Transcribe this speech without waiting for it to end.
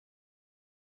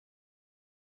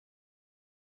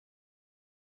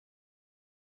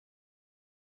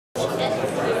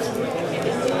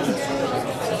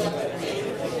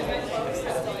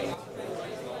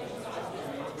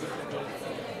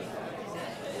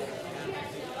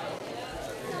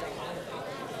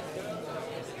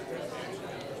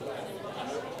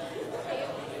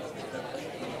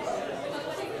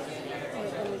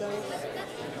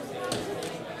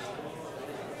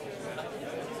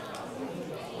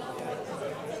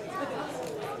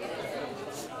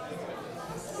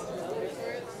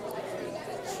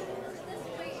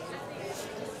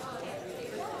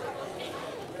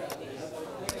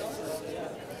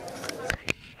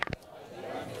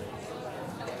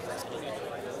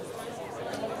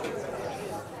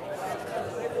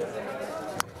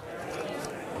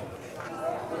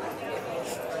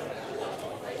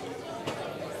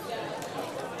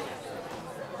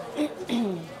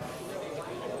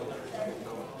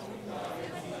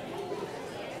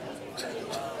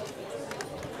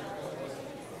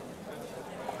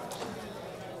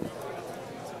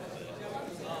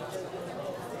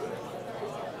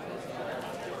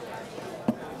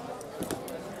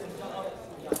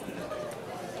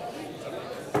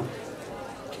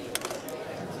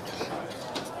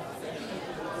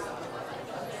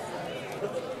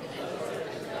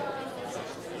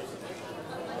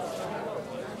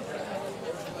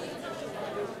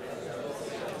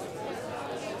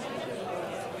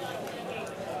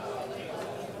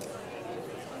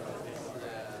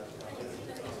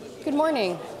Good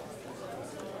morning.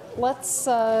 Let's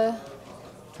try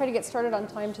to get started on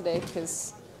time today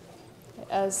because,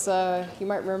 as you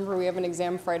might remember, we have an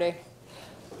exam Friday.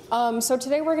 So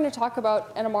today we're going to talk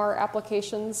about NMR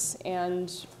applications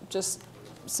and just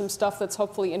some stuff that's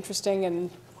hopefully interesting and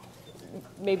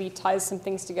maybe ties some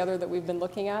things together that we've been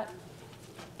looking at.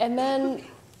 And then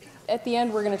at the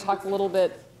end, we're going to talk a little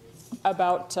bit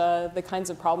about the kinds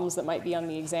of problems that might be on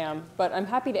the exam. But I'm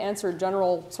happy to answer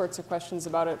general sorts of questions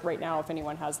about it right now if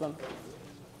anyone has them.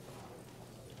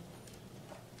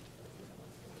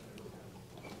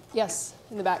 Yes,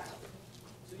 in the back.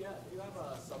 So yeah, do you have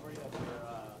a summary of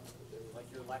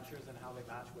your lectures and how they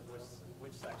match with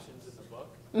which sections in the book?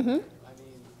 Mm-hmm. I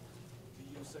mean, do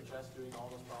you suggest doing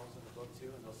all those problems in the book too,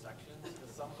 in those sections?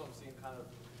 Because some of them seem kind of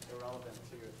irrelevant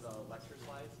to the lecture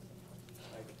slides.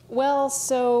 Well,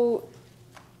 so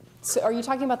are you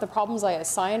talking about the problems I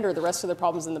assigned or the rest of the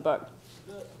problems in the book?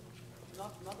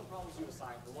 Not the problems you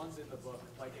assigned, the ones in the book,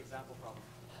 like example problems.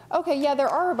 Okay, yeah, there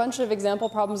are a bunch of example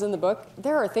problems in the book.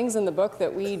 There are things in the book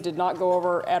that we did not go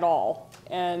over at all,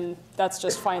 and that's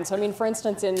just fine. So I mean, for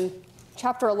instance, in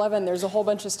chapter 11, there's a whole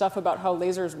bunch of stuff about how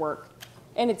lasers work.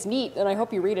 And it's neat, and I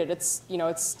hope you read it. It's, you know,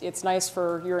 it's nice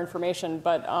for your information,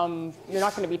 but you're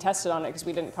not going to be tested on it because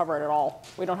we didn't cover it at all.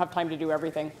 We don't have time to do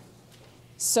everything.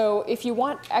 So if you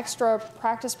want extra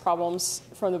practice problems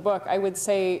from the book, I would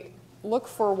say look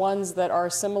for ones that are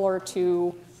similar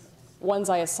to ones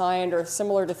I assigned or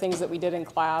similar to things that we did in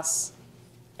class,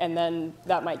 and then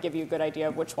that might give you a good idea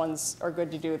of which ones are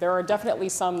good to do. There are definitely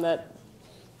some that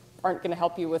aren't going to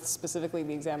help you with specifically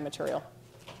the exam material.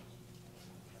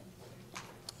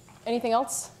 Anything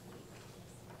else?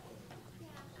 Yeah.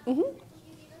 Mm-hmm. Can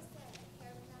you give us the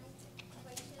Hermite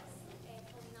equations,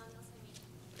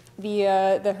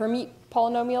 polynomials, The Hermite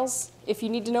polynomials, if you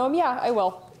need to know them, yeah, I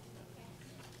will.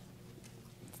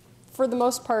 For the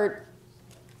most part,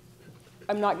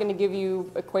 I'm not going to give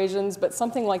you equations, but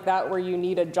something like that where you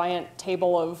need a giant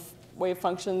table of wave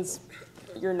functions,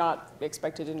 you're not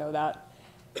expected to know that.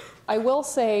 I will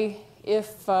say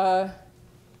if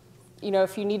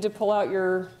if you need to pull out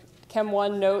your Chem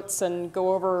 1 notes and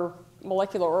go over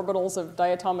molecular orbitals of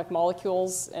diatomic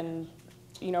molecules and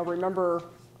remember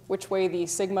which way the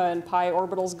sigma and pi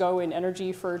orbitals go in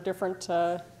energy for different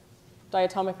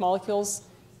diatomic molecules,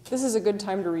 this is a good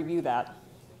time to review that.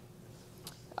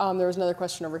 There was another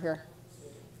question over here.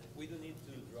 We don't need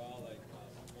to draw like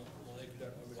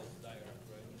molecular orbital diagrams,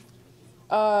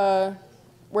 right?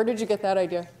 Where did you get that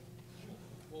idea?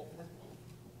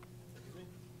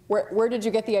 Where did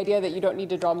you get the idea that you don't need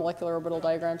to draw molecular orbital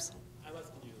diagrams? I'm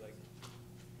asking you, like,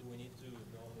 do we need to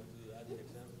know how to do that in the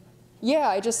exam? Yeah,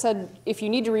 I just said if you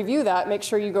need to review that, make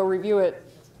sure you go review it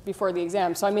before the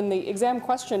exam. So I mean, the exam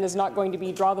question is not going to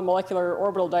be draw the molecular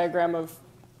orbital diagram of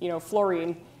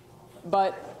fluorine,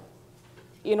 but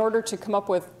in order to come up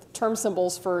with term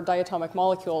symbols for diatomic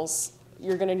molecules,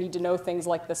 you're going to need to know things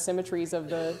like the symmetries of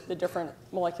the different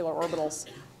molecular orbitals.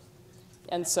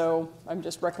 And so I'm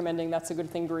just recommending that's a good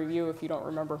thing to review if you don't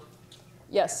remember.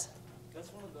 Yes? That's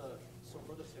one of the, so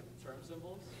for the term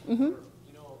symbols, Mm-hmm.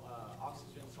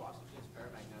 oxygen, so oxygen is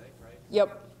paramagnetic, right?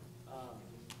 Yep.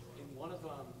 In one of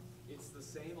them, it's the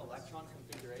same electron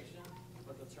configuration,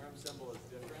 but the term symbol is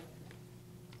different.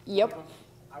 Yep.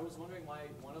 I was wondering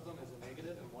why one of them is a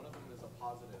negative and one of them is a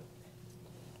positive.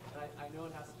 And I know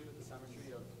it has to do with the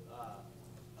symmetry of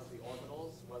the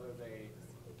orbitals, whether they,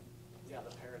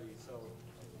 the parity. So,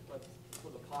 but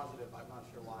for the positive, I'm not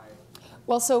sure why.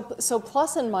 Well, so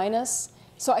plus and minus.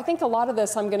 So I think a lot of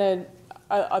this I'm going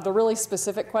to, the really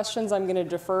specific questions I'm going to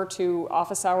defer to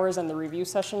office hours and the review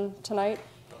session tonight.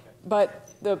 Okay. But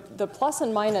the plus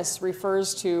and minus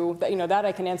refers to, that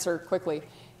I can answer quickly.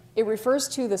 It refers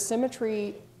to the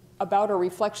symmetry about a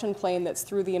reflection plane that's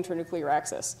through the internuclear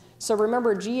axis. So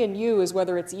remember, G and U is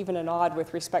whether it's even and odd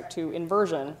with respect to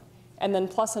inversion. And then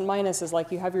plus and minus is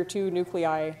like you have your two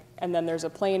nuclei, and then there's a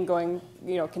plane going,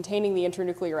 containing the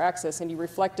internuclear axis, and you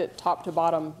reflect it top to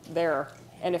bottom there.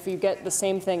 And if you get the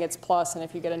same thing, it's plus, and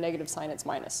if you get a negative sign, it's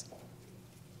minus.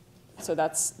 So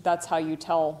that's how you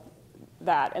tell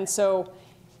that. And so,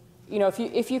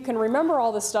 if you can remember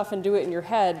all this stuff and do it in your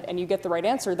head, and you get the right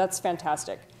answer, that's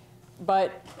fantastic.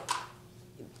 But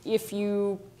if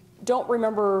you don't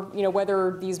remember,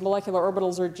 whether these molecular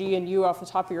orbitals are G and U off the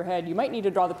top of your head, you might need to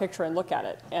draw the picture and look at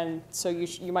it. And so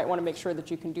you might want to make sure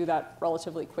that you can do that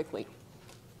relatively quickly.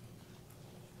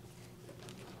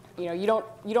 You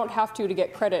don't have to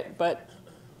get credit, but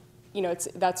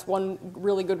that's one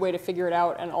really good way to figure it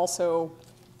out. And also,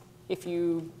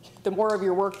 the more of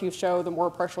your work you show, the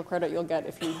more partial credit you'll get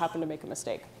if you happen to make a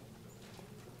mistake.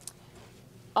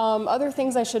 Other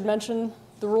things I should mention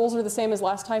The rules are the same as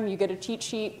last time. You get a cheat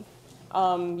sheet.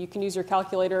 You can use your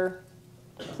calculator.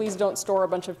 Please don't store a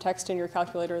bunch of text in your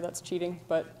calculator. That's cheating,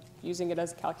 but using it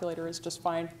as a calculator is just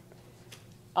fine.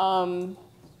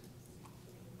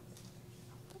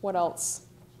 What else?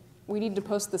 We need to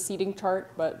post the seating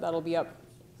chart, but that'll be up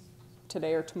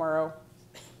today or tomorrow.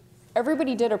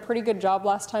 Everybody did a pretty good job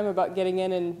last time about getting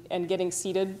in and getting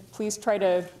seated. Please try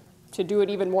to do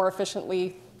it even more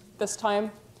efficiently this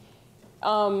time.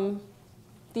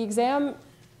 The exam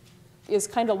is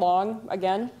kind of long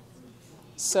again,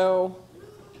 so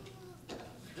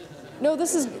no,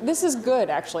 this is good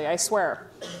actually, I swear,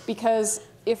 because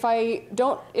if I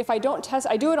don't test,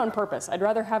 I do it on purpose. I'd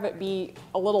rather have it be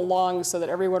a little long so that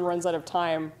everyone runs out of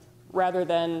time rather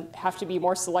than have to be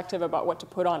more selective about what to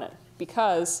put on it,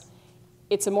 because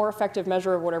it's a more effective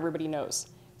measure of what everybody knows.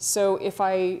 So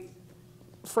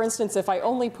for instance, if I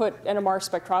only put NMR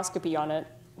spectroscopy on it,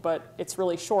 but it's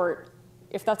really short,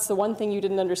 if that's the one thing you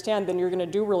didn't understand, then you're going to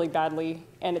do really badly,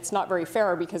 and it's not very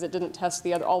fair because it didn't test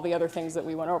all the other things that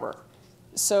we went over.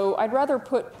 So I'd rather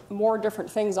put more different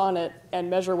things on it and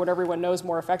measure what everyone knows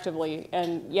more effectively.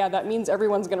 And yeah, that means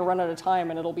everyone's going to run out of time,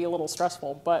 and it'll be a little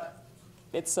stressful, but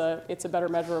it's a better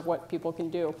measure of what people can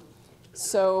do.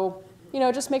 So,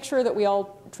 just make sure that we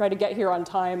all try to get here on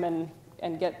time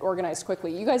and get organized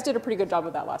quickly. You guys did a pretty good job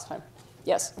with that last time.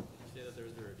 Yes? You say that there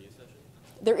is a review session?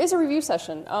 There is a review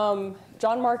session.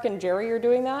 John, Mark, and Jerry are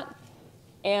doing that,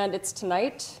 and it's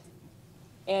tonight,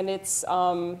 and it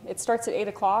starts at 8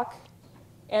 o'clock.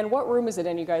 And what room is it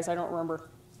in, you guys? I don't remember.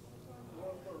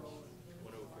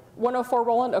 104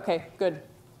 Roland? Okay, good.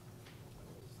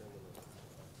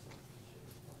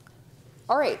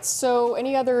 All right, so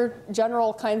any other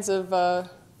general kinds of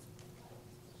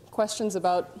questions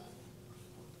about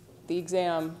the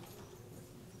exam?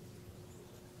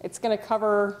 It's going to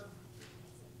cover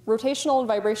rotational and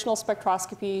vibrational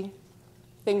spectroscopy,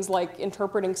 things like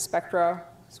interpreting spectra.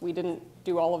 So we didn't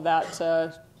do all of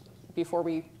that before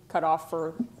we cut off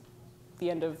for the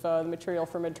end of the material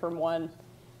for midterm 1.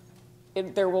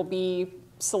 There will be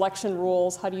selection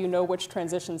rules. How do you know which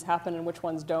transitions happen and which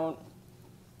ones don't?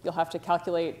 You'll have to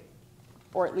calculate,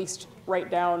 or at least write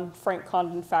down,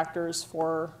 Frank-Condon factors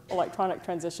for electronic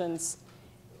transitions.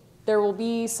 There will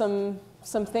be some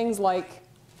things like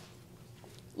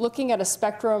looking at a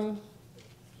spectrum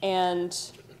and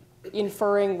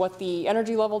inferring what the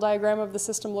energy level diagram of the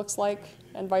system looks like,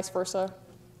 and vice versa.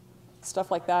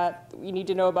 Stuff like that. You need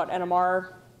to know about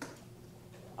NMR,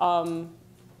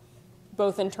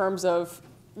 both in terms of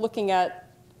looking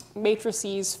at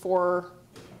matrices for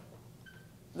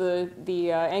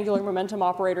the angular momentum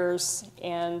operators,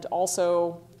 and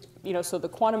also, so the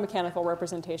quantum mechanical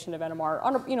representation of NMR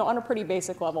on a pretty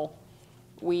basic level.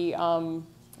 We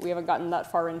haven't gotten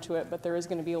that far into it, but there is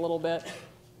going to be a little bit.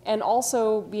 And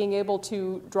also being able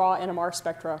to draw NMR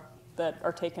spectra that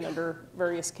are taken under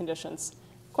various conditions.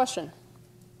 Question?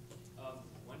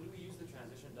 When do we use the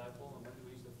transition dipole, and when do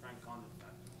we use the Frank-Condon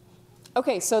factor?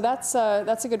 Okay, so that's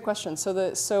a good question.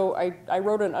 So I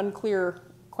wrote an unclear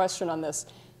question on this.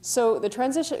 So the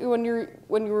transition, when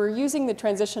you're using the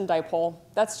transition dipole,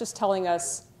 that's just telling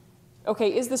us,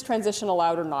 okay, is this transition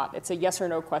allowed or not? It's a yes or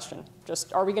no question.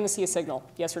 Just, are we going to see a signal?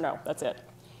 Yes or no, that's it.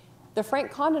 The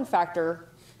Frank-Condon factor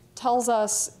tells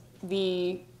us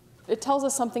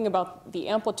something about the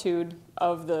amplitude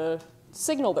of the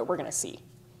signal that we're going to see.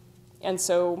 And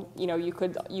so, you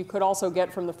could also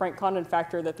get from the Frank-Condon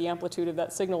factor that the amplitude of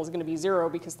that signal is going to be 0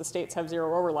 because the states have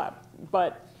 0 overlap.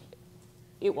 But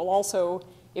it will also,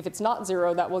 if it's not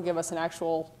 0, that will give us an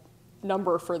actual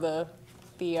number for the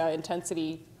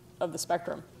intensity of the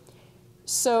spectrum.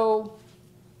 So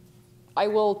I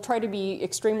will try to be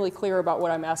extremely clear about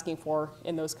what I'm asking for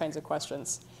in those kinds of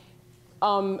questions.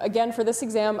 Again, for this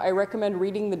exam, I recommend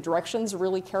reading the directions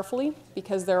really carefully,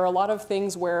 because there are a lot of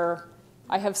things where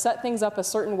I have set things up a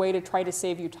certain way to try to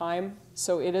save you time.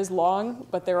 So it is long,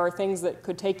 but there are things that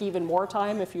could take even more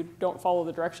time if you don't follow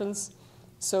the directions.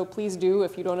 So please do,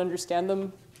 if you don't understand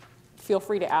them, feel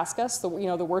free to ask us. The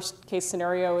worst case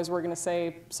scenario is we're going to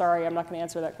say, sorry, I'm not going to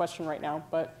answer that question right now,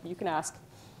 but you can ask.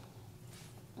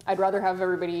 I'd rather have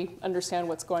everybody understand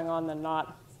what's going on than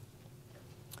not.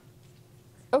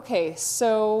 Okay,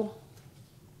 so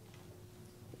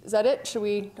is that it? Should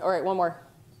we? All right, one more.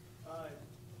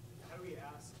 How do we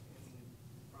ask in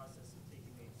the process of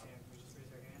taking the exam? Can we just raise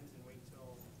our hands and wait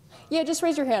till? Yeah, just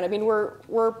raise your hand. I mean,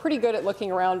 we're pretty good at looking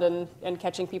around and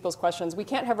catching people's questions. We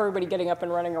can't have everybody getting up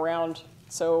and running around,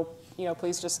 so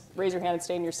please just raise your hand and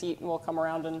stay in your seat, and we'll come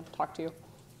around and talk to you.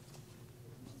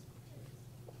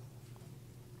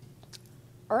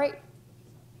 All right,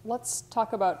 let's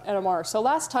talk about NMR. So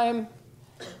last time,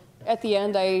 at the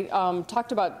end, I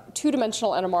talked about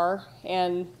two-dimensional NMR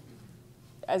and,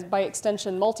 as by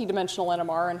extension, multi-dimensional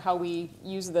NMR and how we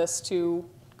use this to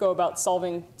go about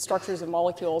solving structures of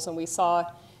molecules. And we saw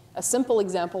a simple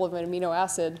example of an amino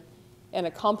acid and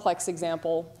a complex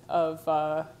example of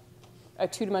a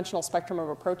two-dimensional spectrum of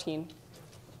a protein.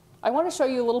 I want to show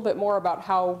you a little bit more about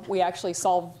how we actually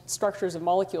solve structures of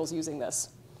molecules using this.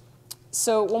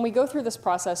 So when we go through this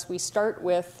process, we start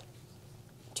with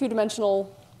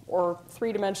two-dimensional or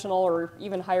three-dimensional or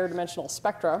even higher dimensional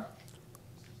spectra.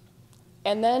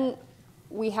 And then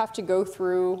we have to go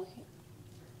through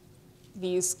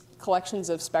these collections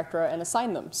of spectra and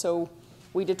assign them. So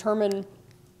we determine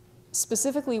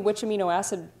specifically which amino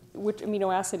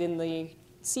acid in the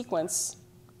sequence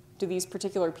do these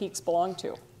particular peaks belong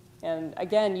to. And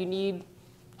again, you need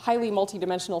highly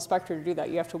multidimensional spectra to do that.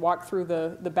 You have to walk through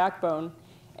the backbone,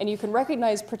 and you can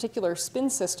recognize particular spin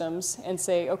systems and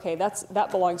say, okay,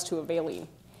 that belongs to a valine.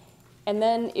 And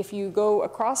then if you go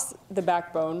across the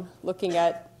backbone, looking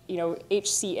at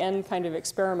HCN kind of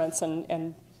experiments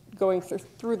and going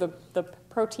through the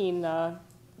protein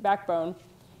backbone,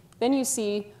 then you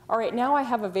see, all right, now I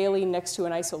have a valine next to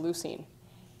an isoleucine.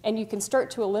 And you can start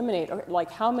to eliminate,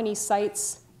 like, how many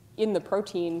sites in the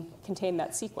protein contain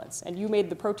that sequence. And you made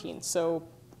the protein, so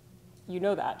you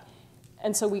know that.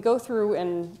 And so we go through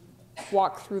and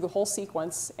walk through the whole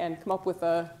sequence and come up with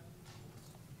an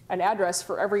address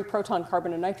for every proton,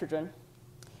 carbon, and nitrogen.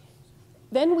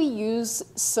 Then we use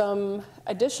some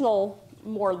additional,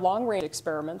 more long-range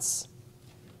experiments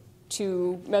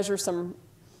to measure some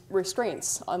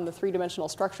restraints on the three-dimensional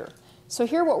structure. So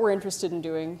here what we're interested in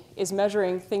doing is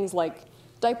measuring things like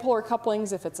dipolar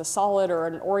couplings, if it's a solid or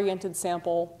an oriented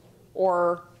sample,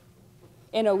 or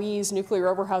NOEs,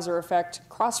 nuclear Overhauser effect,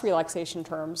 cross-relaxation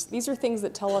terms. These are things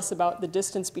that tell us about the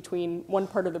distance between one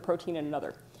part of the protein and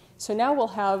another. So now we'll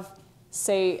have,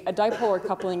 say, a dipolar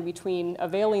coupling between a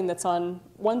valine that's on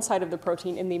one side of the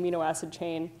protein in the amino acid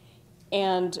chain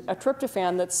and a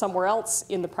tryptophan that's somewhere else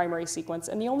in the primary sequence.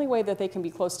 And the only way that they can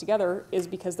be close together is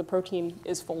because the protein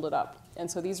is folded up. And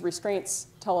so these restraints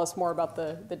tell us more about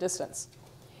the distance.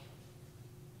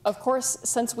 Of course,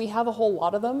 since we have a whole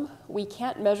lot of them, we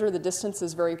can't measure the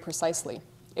distances very precisely.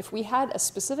 If we had a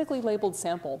specifically labeled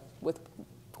sample with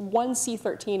one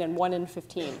C13 and one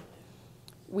N15,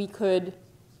 we could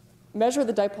measure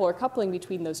the dipolar coupling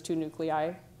between those two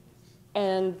nuclei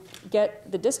and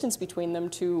get the distance between them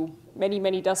to many,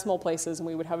 many decimal places, and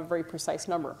we would have a very precise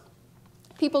number.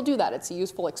 People do that. It's a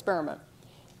useful experiment.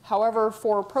 However,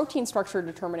 for protein structure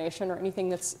determination or anything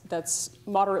that's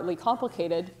moderately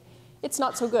complicated, it's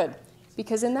not so good.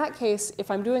 Because in that case, if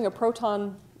I'm doing a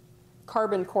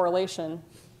proton-carbon correlation,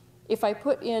 if I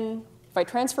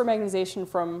transfer magnetization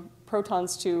from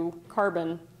protons to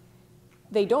carbon,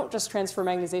 they don't just transfer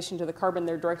magnetization to the carbon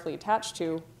they're directly attached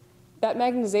to. That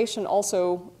magnetization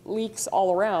also leaks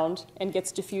all around and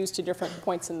gets diffused to different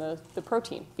points in the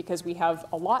protein, because we have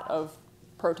a lot of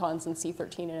protons in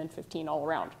C13 and N15 all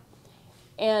around.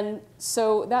 And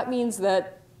so that means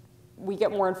that we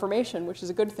get more information, which is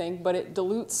a good thing, but it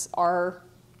dilutes our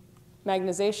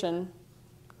magnetization,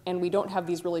 and we don't have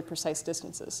these really precise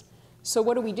distances. So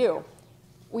what do?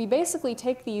 We basically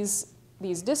take these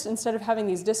instead of having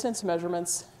these distance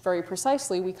measurements very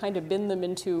precisely, we kind of bin them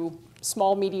into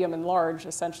small, medium, and large,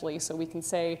 essentially. So we can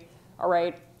say, all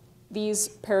right, these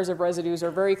pairs of residues are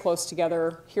very close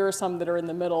together. Here are some that are in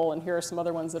the middle, and here are some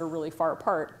other ones that are really far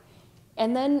apart.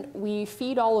 And then we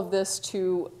feed all of this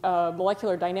to a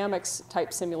molecular dynamics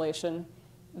type simulation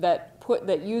that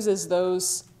uses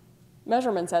those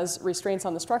measurements as restraints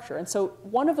on the structure. And so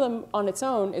one of them on its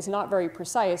own is not very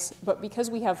precise, but because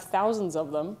we have thousands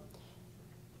of them,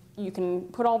 you can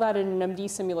put all that in an MD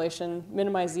simulation,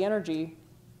 minimize the energy,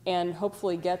 and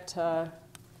hopefully get a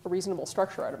reasonable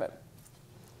structure out of it.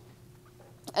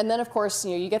 And then, of course,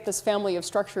 you get this family of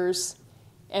structures,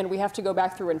 and we have to go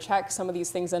back through and check. Some of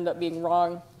these things end up being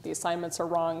wrong. The assignments are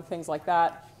wrong, things like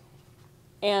that.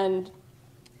 And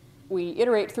we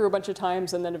iterate through a bunch of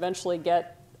times and then eventually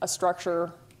get a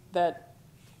structure that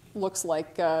looks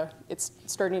like it's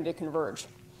starting to converge.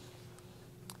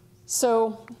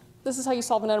 So this is how you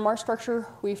solve an NMR structure.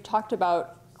 We've talked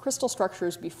about crystal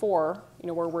structures before,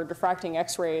 where we're diffracting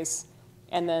X-rays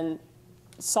and then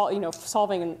solving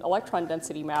an electron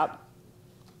density map.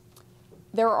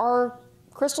 There are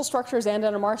crystal structures and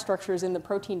NMR structures in the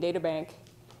protein data bank,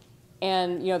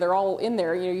 and they're all in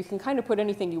there. You can kind of put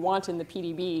anything you want in the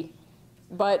PDB,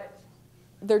 but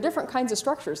they're different kinds of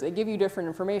structures. They give you different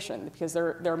information because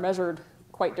they're measured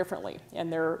quite differently,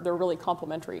 and they're really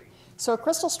complementary. So a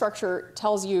crystal structure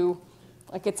tells you,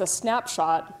 like, it's a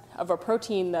snapshot of a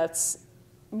protein that's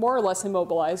more or less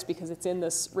immobilized because it's in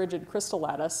this rigid crystal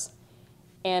lattice.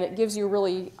 And it gives you a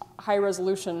really high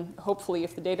resolution, hopefully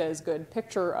if the data is good,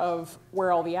 picture of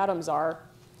where all the atoms are.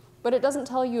 But it doesn't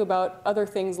tell you about other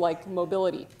things like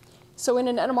mobility. So in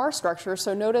an NMR structure,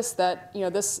 so notice that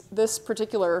this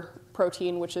particular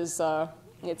protein, which is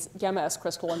it's gamma S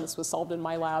crystal, and this was solved in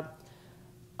my lab,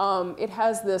 it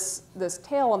has this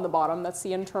tail on the bottom. That's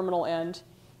the N-terminal end.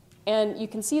 And you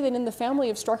can see that in the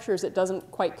family of structures, it doesn't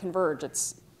quite converge.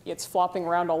 It's flopping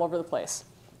around all over the place.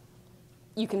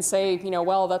 You can say,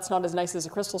 well, that's not as nice as a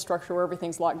crystal structure where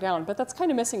everything's locked down, but that's kind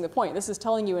of missing the point. This is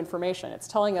telling you information. It's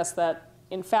telling us that,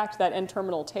 in fact, that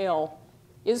N-terminal tail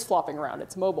is flopping around.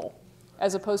 It's mobile,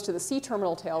 as opposed to the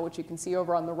C-terminal tail, which you can see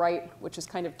over on the right, which is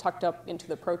kind of tucked up into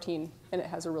the protein, and it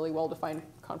has a really well-defined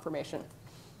conformation.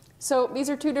 So these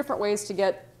are two different ways to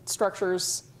get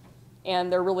structures,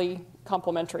 and they're really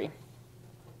complementary.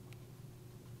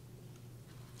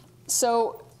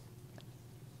 So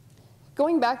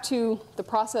going back to the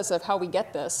process of how we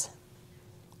get this,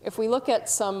 if we look at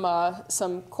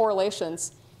some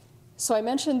correlations, so I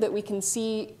mentioned that we can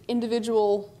see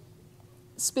individual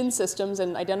spin systems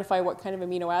and identify what kind of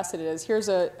amino acid it is. Here's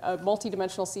a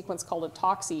multidimensional sequence called a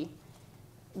TOCSY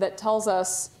that tells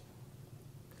us,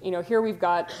 here we've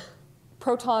got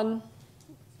proton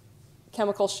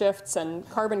chemical shifts and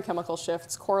carbon chemical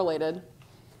shifts correlated.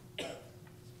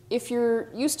 If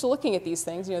you're used to looking at these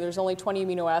things, there's only 20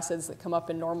 amino acids that come up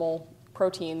in normal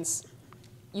proteins.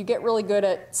 You get really good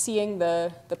at seeing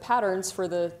the patterns for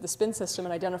the spin system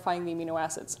and identifying the amino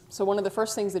acids. So one of the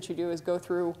first things that you do is go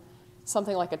through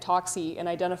something like a TOCSY and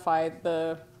identify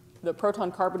the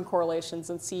proton-carbon correlations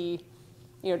and see,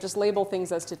 just label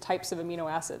things as to types of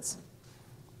amino acids.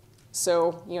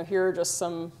 So, here are just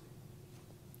some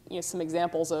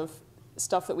examples of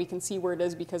stuff that we can see where it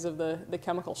is because of the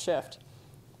chemical shift.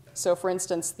 So for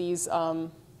instance, these,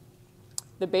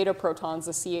 the beta protons,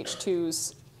 the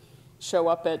CH2s, show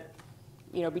up at,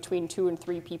 between 2 and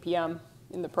 3 ppm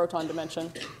in the proton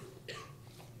dimension.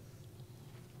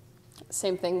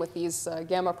 Same thing with these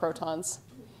gamma protons.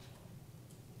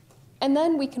 And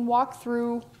then we can walk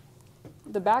through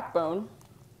the backbone.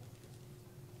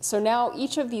 So now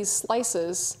each of these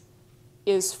slices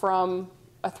is from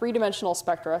a 3-dimensional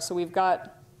spectra. So we've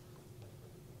got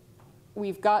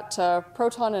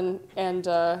proton and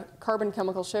carbon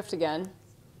chemical shift again,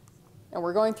 and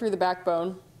we're going through the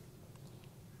backbone.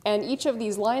 And each of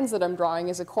these lines that I'm drawing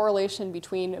is a correlation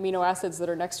between amino acids that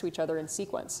are next to each other in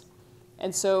sequence.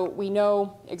 And so we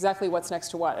know exactly what's next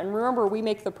to what. And remember, we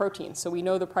make the protein, so we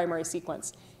know the primary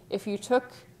sequence. If you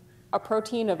took a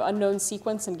protein of unknown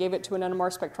sequence and gave it to an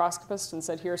NMR spectroscopist and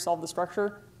said, here, solve the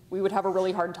structure, we would have a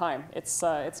really hard time. It's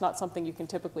not something you can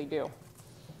typically do.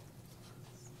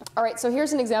 All right, so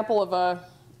here's an example of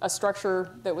a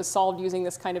structure that was solved using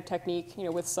this kind of technique,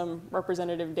 with some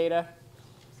representative data.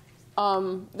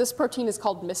 This protein is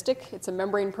called Mistic. It's a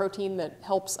membrane protein that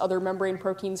helps other membrane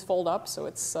proteins fold up, so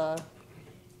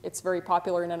it's very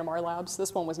popular in NMR labs.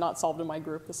 This one was not solved in my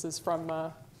group. This is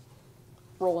from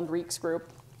Roland Reek's group.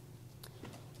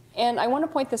 And I want to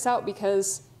point this out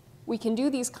because we can do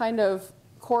these kind of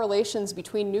correlations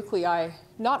between nuclei,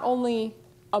 not only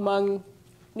among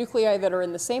nuclei that are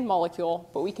in the same molecule,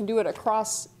 but we can do it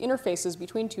across interfaces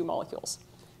between two molecules.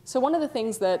 So one of the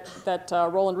things that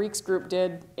Roland Reek's group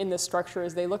did in this structure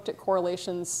is they looked at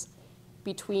correlations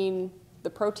between the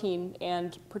protein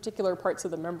and particular parts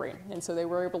of the membrane. And so they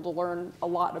were able to learn a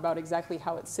lot about exactly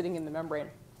how it's sitting in the membrane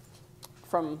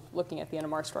from looking at the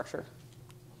NMR structure.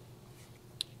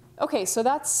 OK, so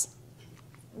that's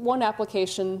one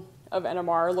application of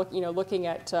NMR, looking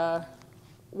at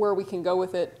where we can go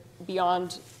with it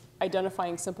beyond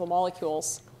identifying simple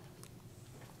molecules.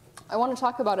 I want to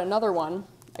talk about another one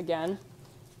again.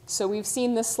 So we've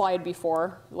seen this slide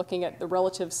before, looking at the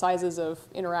relative sizes of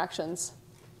interactions.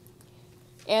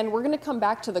 And we're going to come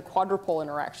back to the quadrupole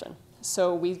interaction.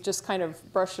 So we just kind of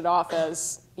brushed it off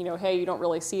as, hey, you don't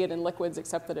really see it in liquids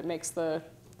except that it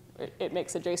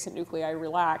makes adjacent nuclei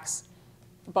relax.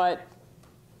 But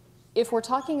if we're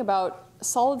talking about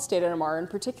solid state NMR, and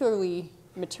particularly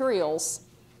materials,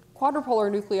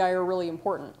 quadrupolar nuclei are really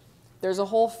important. There's a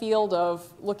whole field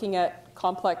of looking at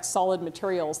complex solid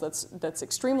materials that's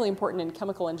extremely important in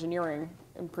chemical engineering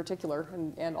in particular,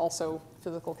 and also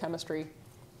physical chemistry,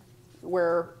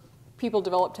 where people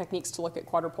develop techniques to look at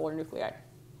quadrupolar nuclei.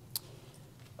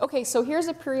 OK, so here's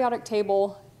a periodic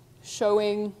table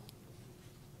showing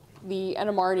the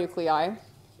NMR nuclei.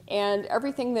 And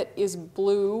everything that is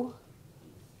blue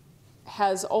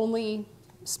has only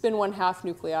spin 1/2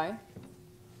 nuclei.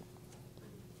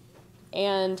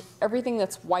 And everything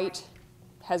that's white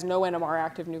has no NMR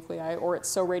active nuclei, or it's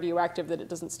so radioactive that it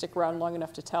doesn't stick around long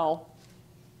enough to tell.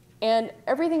 And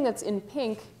everything that's in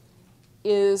pink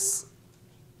is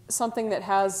something that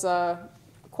has a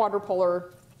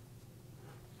quadrupolar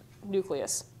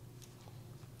nucleus.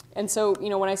 And so,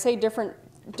 when I say different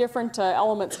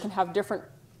elements can have different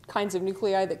kinds of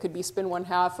nuclei that could be spin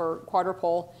 1/2 or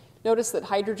quadrupole, notice that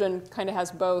hydrogen kind of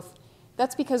has both.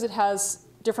 That's because it has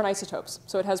different isotopes.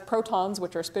 So it has protons,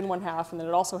 which are spin 1/2, and then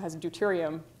it also has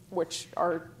deuterium, which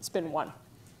are spin 1.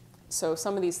 So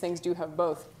some of these things do have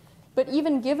both. But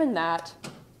even given that,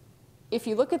 if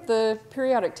you look at the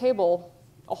periodic table,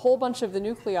 a whole bunch of the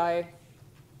nuclei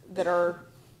that are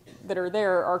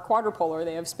there are quadrupolar.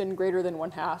 They have spin greater than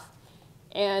 1/2.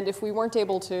 And if we weren't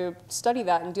able to study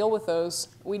that and deal with those,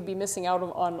 we'd be missing out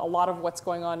on a lot of what's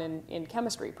going on in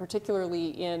chemistry, particularly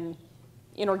in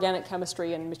inorganic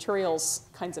chemistry and materials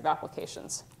kinds of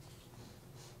applications.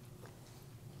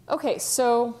 Okay,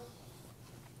 so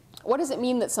what does it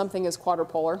mean that something is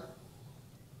quadrupolar?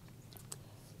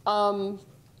 A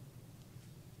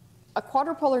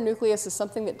quadrupolar nucleus is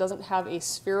something that doesn't have a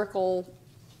spherical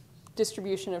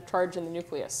distribution of charge in the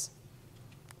nucleus.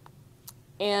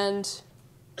 And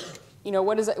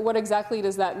what exactly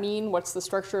does that mean? What's the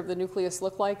structure of the nucleus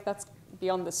look like? That's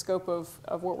beyond the scope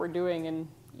of what we're doing, and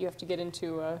you have to get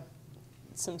into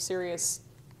some serious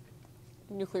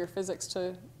nuclear physics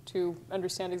to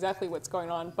understand exactly what's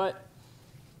going on. But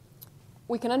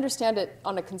we can understand it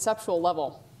on a conceptual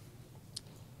level.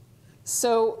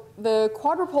 So the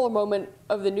quadrupolar moment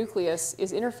of the nucleus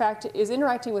is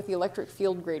interacting with the electric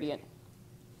field gradient.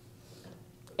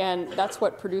 And that's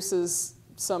what produces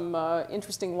some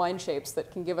interesting line shapes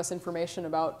that can give us information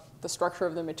about the structure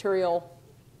of the material,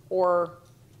 or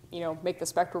make the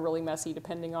spectra really messy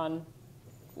depending on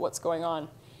what's going on.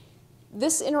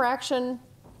 This interaction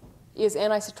is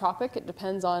anisotropic. It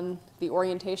depends on the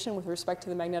orientation with respect to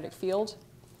the magnetic field.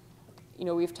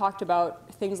 We've talked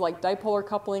about things like dipolar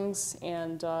couplings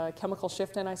and chemical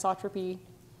shift anisotropy.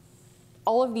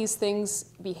 All of these things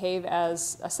behave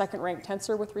as a second-rank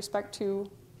tensor with respect to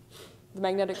the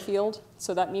magnetic field.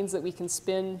 So that means that we can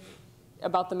spin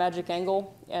about the magic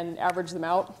angle and average them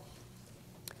out.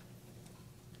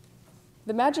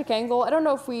 The magic angle, I don't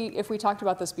know if we talked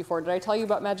about this before. Did I tell you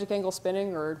about magic angle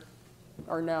spinning or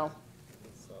no?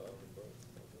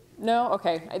 No?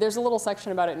 Okay. There's a little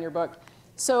section about it in your book.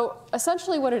 So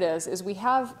essentially what it is we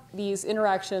have these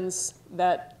interactions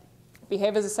that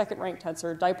behave as a second-rank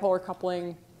tensor, dipolar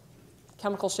coupling,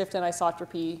 chemical shift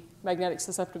anisotropy, magnetic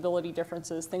susceptibility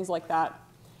differences, things like that.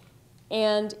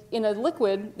 And in a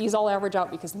liquid, these all average out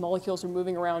because the molecules are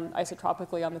moving around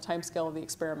isotropically on the timescale of the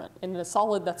experiment. And in a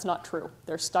solid, that's not true.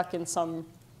 They're stuck in some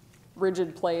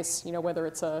rigid place, whether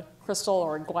it's a crystal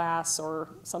or a glass or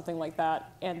something like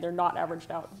that, and they're not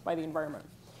averaged out by the environment.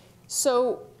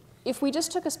 So if we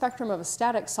just took a spectrum of a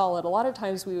static solid, a lot of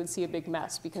times we would see a big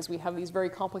mess because we have these very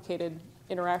complicated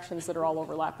interactions that are all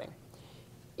overlapping.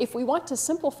 If we want to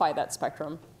simplify that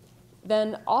spectrum,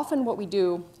 then often what we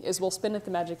do is we'll spin at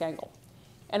the magic angle.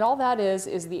 And all that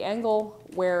is the angle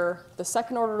where the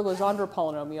second-order Legendre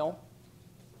polynomial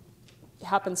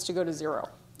happens to go to 0.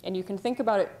 And you can think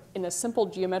about it in a simple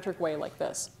geometric way like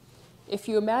this. If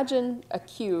you imagine a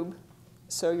cube,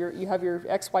 so you have your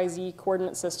XYZ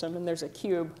coordinate system, and there's a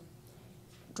cube,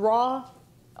 draw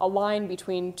a line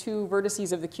between two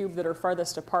vertices of the cube that are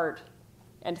farthest apart,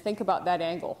 and think about that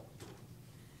angle.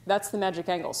 That's the magic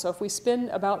angle. So if we spin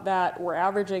about that, we're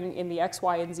averaging in the X,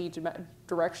 Y, and Z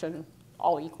direction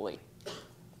all equally.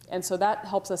 And so that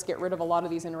helps us get rid of a lot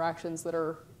of these interactions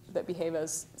that behave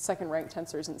as second-rank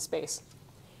tensors in space.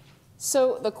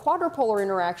 So the quadrupolar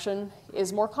interaction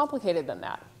is more complicated than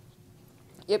that.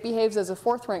 It behaves as a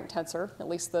fourth-rank tensor, at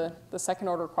least the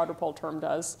second-order quadrupole term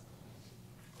does.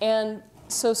 And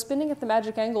so spinning at the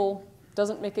magic angle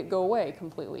doesn't make it go away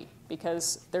completely,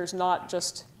 because there's not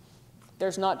just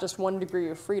one degree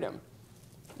of freedom.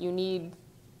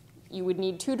 You would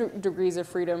need 2 degrees of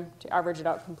freedom to average it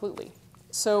out completely.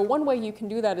 So one way you can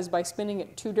do that is by spinning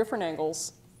at 2 different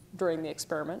angles during the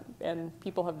experiment, and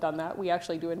people have done that. We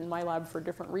actually do it in my lab for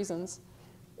different reasons.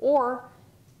 Or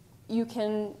you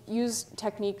can use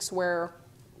techniques where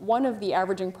one of the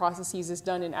averaging processes is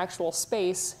done in actual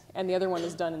space, and the other one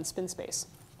is done in spin space.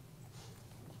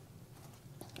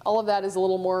 All of that is a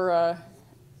little more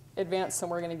advanced than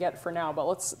we're going to get for now, but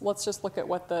let's just look at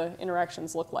what the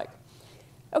interactions look like.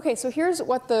 Okay, so here's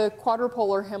what the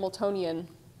quadrupolar Hamiltonian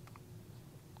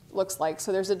looks like.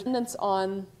 So there's a dependence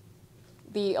on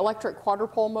the electric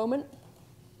quadrupole moment,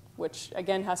 which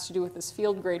again has to do with this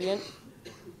field gradient.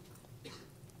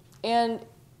 And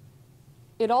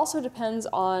it also depends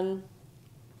on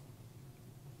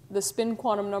the spin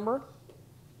quantum number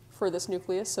for this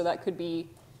nucleus. So that could be,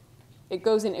 it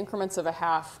goes in increments of a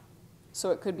half. So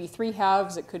it could be 3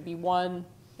 halves, it could be 1,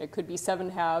 it could be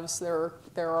 7 halves. There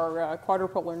are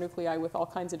quadrupolar nuclei with all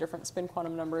kinds of different spin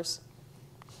quantum numbers.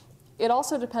 It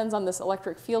also depends on this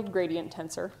electric field gradient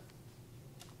tensor.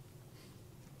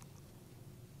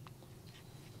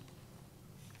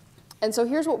 And so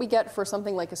here's what we get for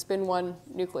something like a spin 1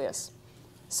 nucleus.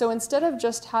 So instead of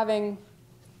just having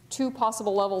two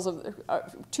possible levels of,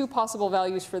 two possible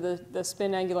values for the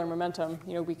spin angular momentum,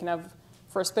 we can have,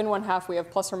 for a spin 1/2, we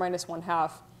have plus or minus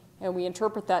 1/2, and we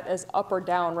interpret that as up or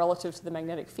down relative to the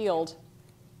magnetic field.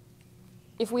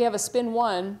 If we have a spin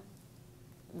 1,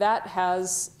 that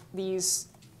has these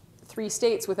 3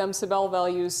 states with m sub L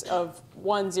values of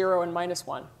 1, 0, and minus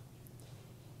 1.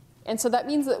 And so that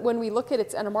means that when we look at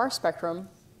its NMR spectrum,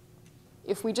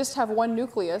 if we just have one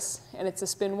nucleus and it's a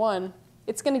spin 1,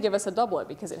 it's going to give us a doublet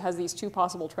because it has these 2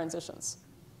 possible transitions.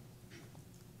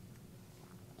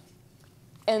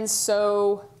 And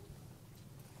so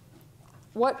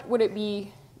what would it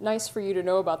be nice for you to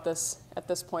know about this at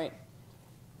this point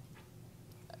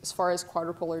as far as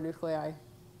quadrupolar nuclei?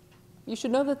 You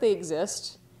should know that they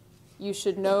exist. You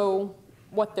should know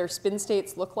what their spin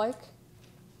states look like.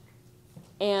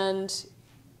 And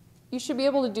you should be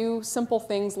able to do simple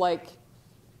things like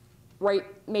write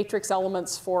matrix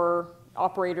elements for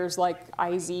operators like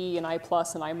IZ and I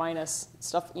plus and I minus,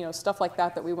 stuff like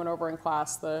that we went over in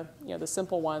class, the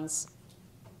simple ones,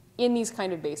 in these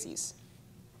kind of bases.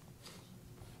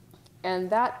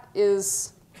 And that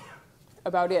is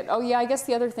about it. Oh yeah, I guess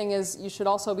the other thing is you should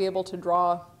also be able to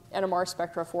draw NMR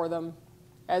spectra for them,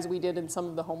 as we did in some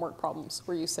of the homework problems,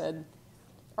 where you said,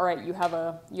 all right, you have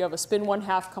a spin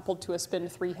 1/2 coupled to a spin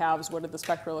 3 halves. What did the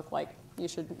spectra look like? You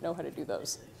should know how to do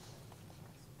those.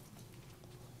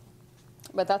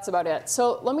 But that's about it.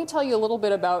 So let me tell you a little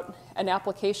bit about an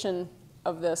application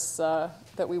of this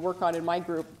that we work on in my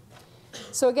group.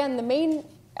 So again, the main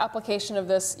application of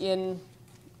this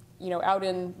out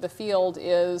in the field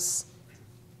is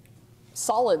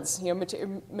solids,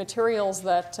 materials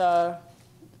that,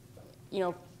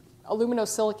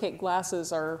 aluminosilicate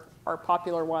glasses are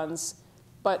popular ones,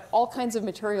 but all kinds of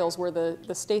materials where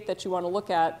the state that you want to look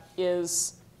at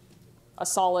is a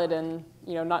solid and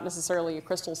not necessarily a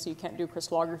crystal, so you can't do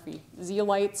crystallography.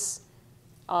 Zeolites,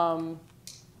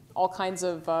 all kinds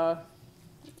of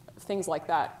things like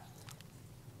that.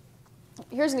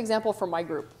 Here's an example from my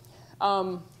group.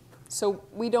 So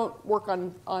we don't work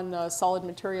on solid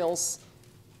materials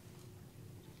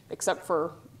except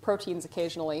for proteins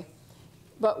occasionally.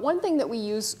 But one thing that we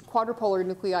use quadrupolar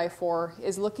nuclei for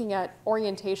is looking at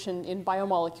orientation in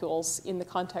biomolecules in the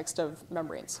context of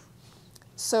membranes.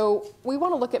 So we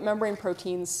want to look at membrane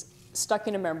proteins stuck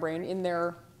in a membrane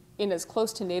in as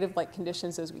close to native-like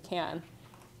conditions as we can.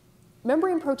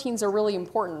 Membrane proteins are really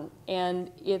important,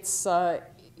 and it's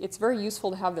very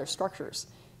useful to have their structures.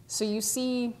 So you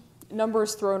see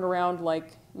numbers thrown around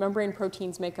like membrane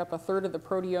proteins make up 1/3 of the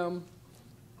proteome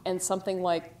and something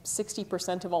like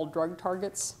 60% of all drug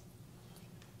targets.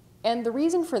 And the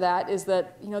reason for that is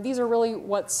that these are really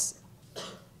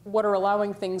what are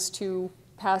allowing things to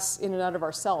pass in and out of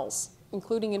our cells,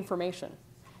 including information.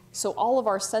 So all of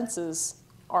our senses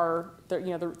are,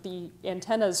 the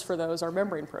antennas for those are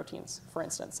membrane proteins, for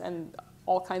instance, and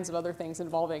all kinds of other things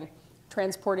involving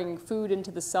transporting food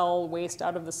into the cell, waste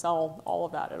out of the cell, all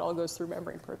of that. It all goes through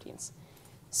membrane proteins.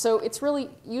 So it's really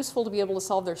useful to be able to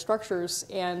solve their structures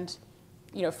and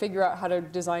figure out how to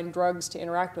design drugs to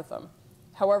interact with them.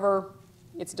 However,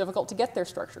 it's difficult to get their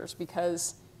structures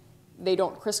because they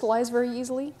don't crystallize very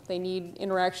easily. They need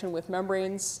interaction with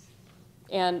membranes,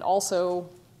 and also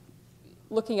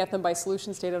looking at them by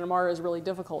solution state NMR is really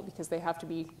difficult because they have to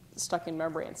be stuck in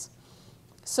membranes.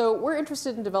 So we're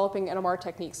interested in developing NMR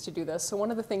techniques to do this. So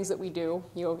one of the things that we do,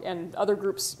 and other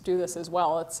groups do this as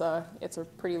well, it's a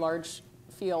pretty large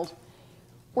field.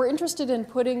 We're interested in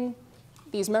putting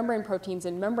these membrane proteins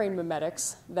in membrane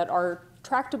mimetics that are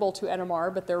tractable to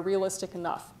NMR, but they're realistic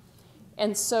enough.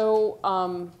 And so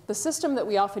the system that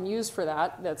we often use for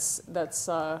that's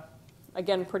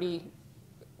again pretty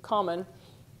common,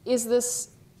 is this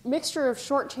mixture of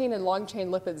short chain and long chain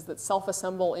lipids that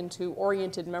self-assemble into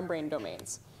oriented membrane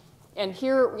domains. And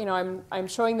here, I'm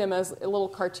showing them as little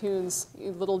cartoons,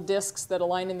 little disks that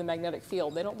align in the magnetic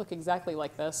field. They don't look exactly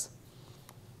like this.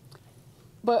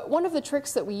 But one of the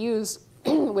tricks that we use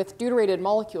with deuterated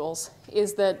molecules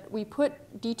is that we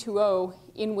put D2O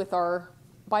in with our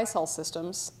Bicelle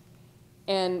systems.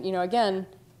 And again,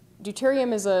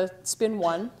 deuterium is a spin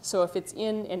 1, so if it's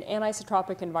in an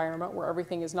anisotropic environment where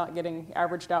everything is not getting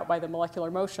averaged out by the molecular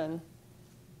motion,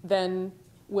 then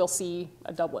we'll see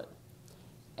a doublet.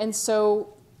 And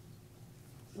so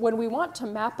when we want to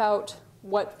map out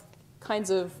what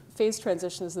kinds of phase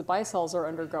transitions the bicelles are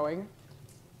undergoing,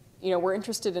 we're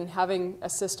interested in having a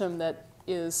system that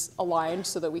is aligned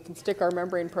so that we can stick our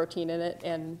membrane protein in it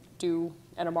and do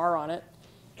NMR on it.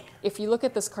 If you look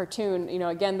at this cartoon,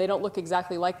 again, they don't look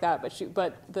exactly like that,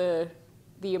 but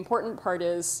the important part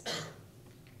is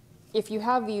if you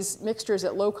have these mixtures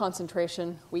at low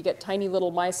concentration, we get tiny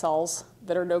little micelles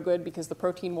that are no good because the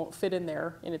protein won't fit in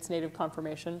there in its native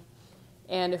conformation.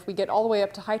 And if we get all the way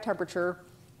up to high temperature,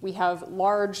 we have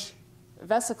large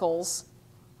vesicles,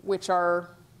 which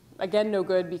are, again, no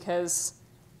good because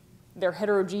they're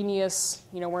heterogeneous.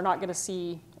 We're not going to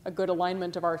see a good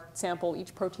alignment of our sample.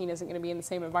 Each protein isn't going to be in the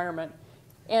same environment.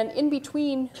 And in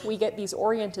between, we get these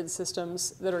oriented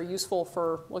systems that are useful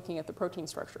for looking at the protein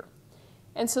structure.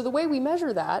 And so the way we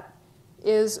measure that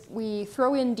is we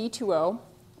throw in D2O,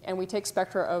 and we take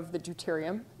spectra of the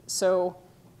deuterium. So,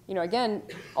 again,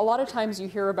 a lot of times you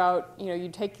hear about, you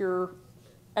take your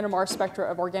NMR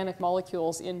spectra of organic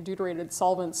molecules in deuterated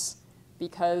solvents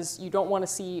because you don't want to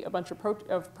see a bunch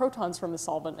of protons from the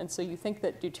solvent, and so you think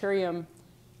that deuterium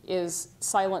is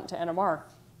silent to NMR.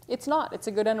 It's not. It's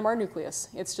a good NMR nucleus.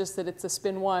 It's just that it's a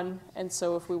spin 1, and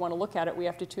so if we want to look at it, we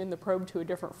have to tune the probe to a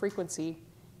different frequency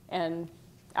and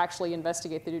actually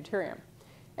investigate the deuterium.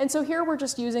 And so here we're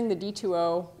just using the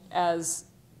D2O as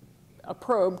a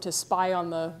probe to spy on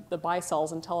the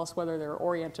bicelles and tell us whether they're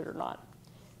oriented or not.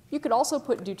 You could also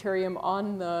put deuterium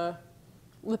on the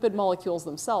lipid molecules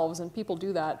themselves, and people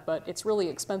do that, but it's really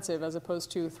expensive as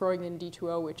opposed to throwing in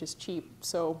D2O, which is cheap.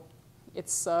 So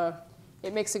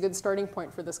it makes a good starting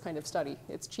point for this kind of study.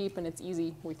 It's cheap and it's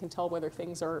easy. We can tell whether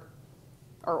things are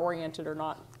oriented or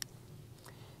not.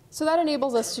 So that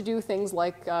enables us to do things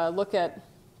like look at,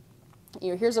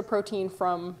 here's a protein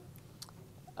from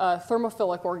a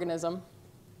thermophilic organism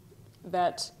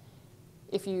that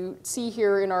if you see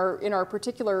here in our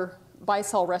particular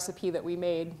bicell recipe that we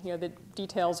made, the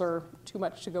details are too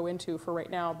much to go into for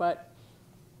right now, but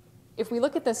if we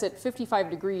look at this at 55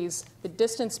 degrees, the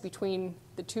distance between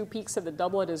the two peaks of the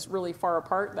doublet is really far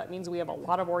apart. That means we have a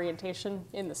lot of orientation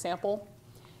in the sample.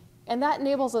 And that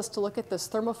enables us to look at this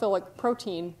thermophilic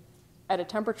protein at a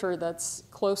temperature that's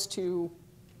close to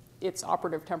its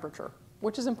operative temperature,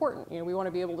 which is important. We want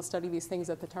to be able to study these things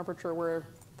at the temperature where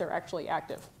they're actually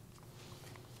active.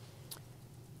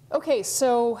 Okay,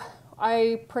 so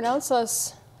I pronounce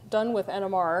us done with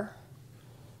NMR.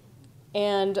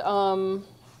 And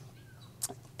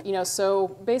so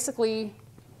basically,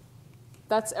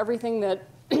 that's everything that,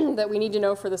 that we need to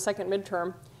know for the second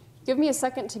midterm. Give me a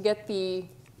second to get the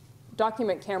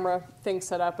document camera thing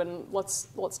set up, and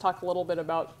let's talk a little bit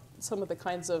about some of the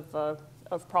kinds of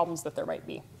problems that there might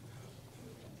be.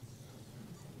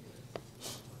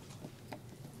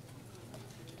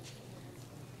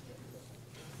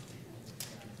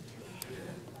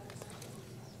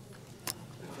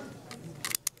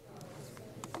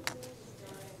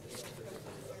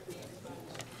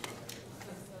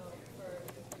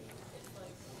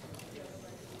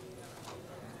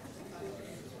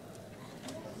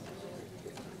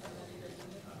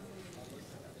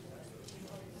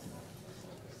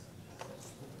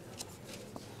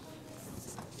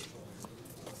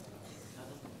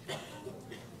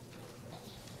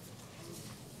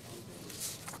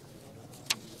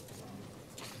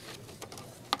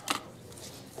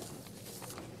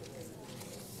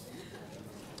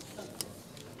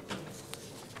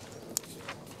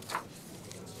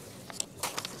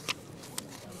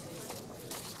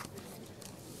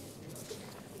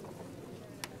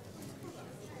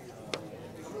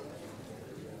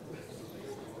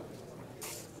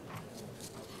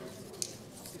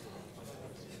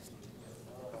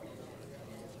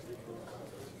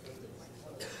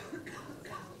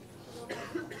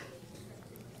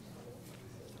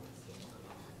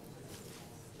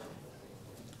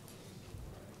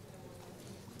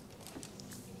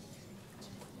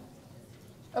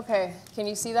 Okay, can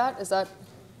you see that? Is that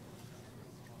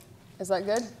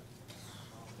good?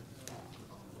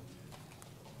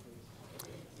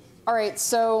 All right,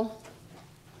 so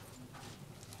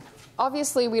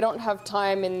obviously we don't have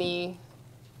time in the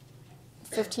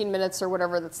 15 minutes or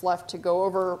whatever that's left to go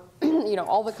over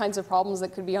all the kinds of problems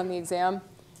that could be on the exam.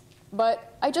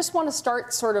 But I just want to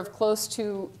start sort of close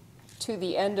to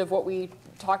the end of what we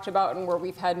talked about and where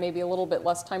we've had maybe a little bit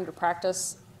less time to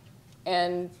practice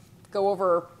and go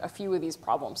over a few of these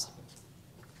problems.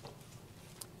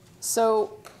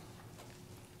 So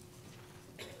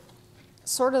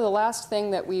sort of the last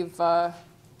thing that we've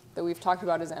talked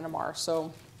about is NMR.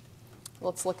 So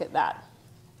let's look at that.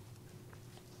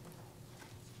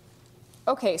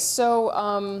 Okay,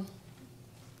 so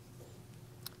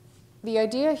the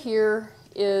idea here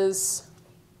is,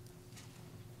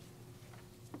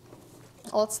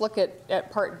 let's look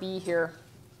at part B here.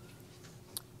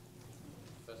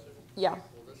 Professor, Yeah.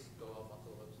 will this go up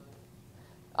onto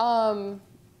the website?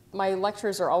 My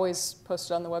lectures are always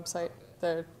posted on the website.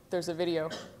 There's a video.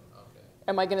 Okay.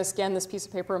 Am I going to scan this piece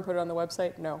of paper and put it on the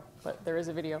website? No, but there is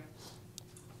a video.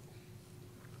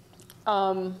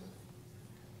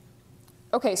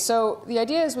 Okay, so the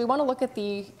idea is we want to look at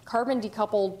the carbon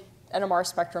decoupled NMR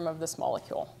spectrum of this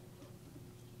molecule.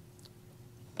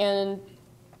 And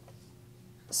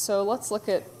so let's look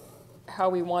at how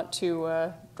we want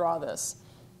to draw this.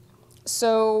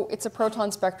 So it's a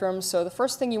proton spectrum, so the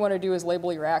first thing you want to do is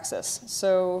label your axis.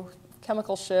 So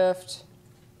chemical shift,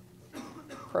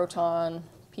 proton,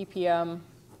 ppm.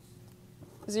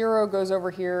 0 goes over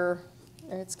here,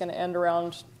 and it's going to end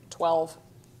around 12.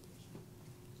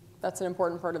 That's an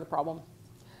important part of the problem.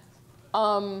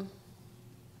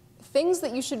 Things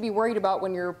that you should be worried about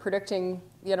when you're predicting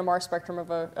the NMR spectrum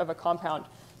of a compound.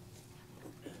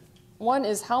 One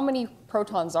is, how many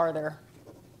protons are there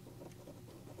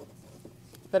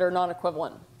that are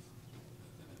non-equivalent?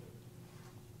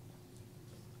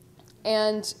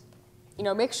 And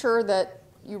make sure that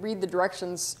you read the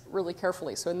directions really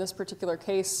carefully. So in this particular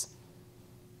case,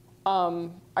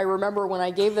 I remember when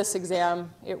I gave this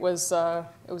exam, it was a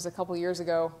couple years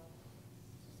ago.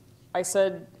 I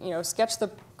said, sketch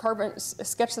the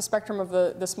spectrum of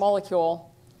this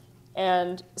molecule,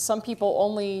 and some people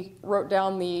only wrote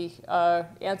down the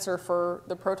answer for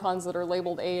the protons that are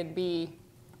labeled A and B,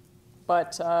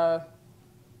 but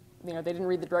they didn't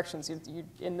read the directions.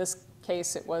 In this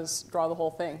case, it was draw the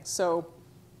whole thing. So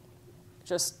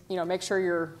just make sure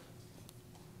you're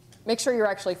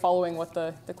actually following what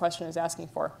the question is asking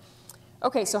for.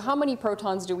 Okay, so how many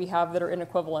protons do we have that are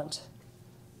inequivalent?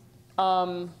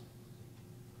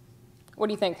 What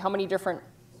do you think? How many different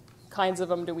kinds of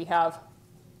them do we have?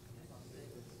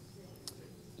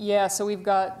 Yeah, so we've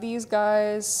got these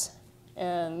guys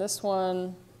and this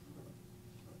one.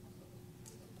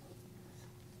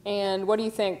 And what do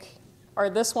you think? Are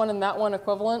this one and that one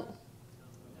equivalent?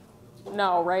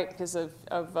 No, right, because of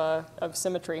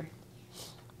symmetry.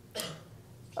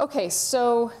 Okay,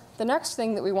 so the next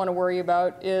thing that we want to worry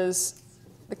about is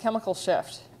the chemical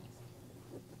shift.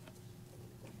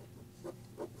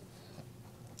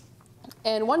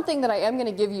 And one thing that I am going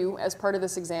to give you as part of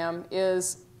this exam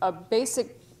is a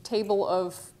basic table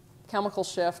of chemical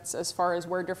shifts as far as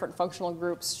where different functional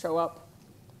groups show up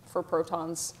for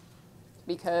protons,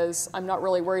 because I'm not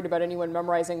really worried about anyone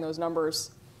memorizing those numbers.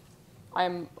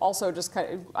 I'm also just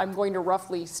I'm going to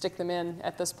roughly stick them in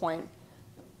at this point.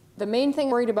 The main thing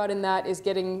I'm worried about in that is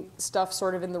getting stuff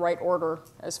sort of in the right order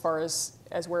as far as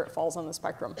where it falls on the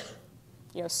spectrum.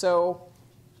 So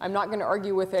I'm not going to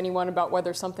argue with anyone about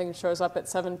whether something shows up at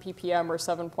 7 ppm or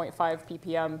 7.5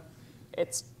 ppm.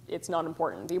 It's not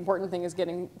important. The important thing is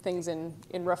getting things in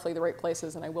roughly the right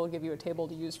places, and I will give you a table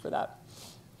to use for that.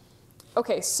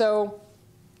 Okay, so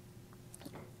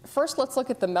first let's look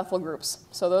at the methyl groups.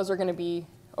 So those are going to be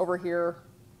over here,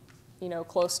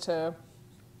 close to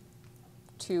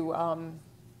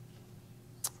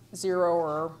 0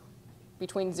 or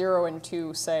between 0 and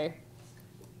 2, say.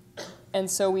 And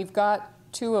so we've got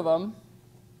 2 of them.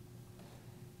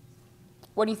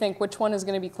 What do you think? Which one is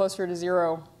going to be closer to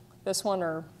 0? This one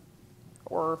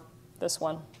or this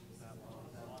one?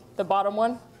 The bottom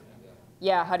one?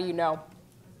 Yeah, how do you know?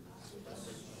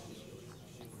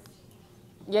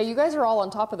 Yeah, you guys are all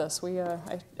on top of this.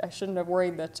 I shouldn't have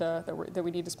worried that we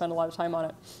need to spend a lot of time on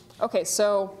it. Okay,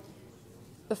 so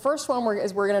the first one we're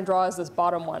going to draw is this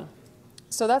bottom one.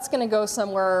 So that's going to go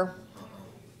somewhere,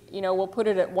 we'll put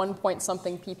it at 1 point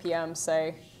something ppm,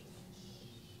 say.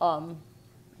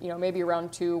 Maybe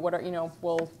around 2.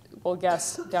 We'll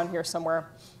guess down here somewhere.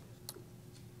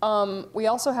 We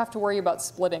also have to worry about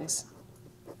splittings.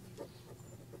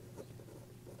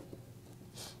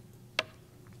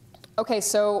 Okay,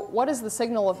 so what is the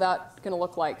signal of that going to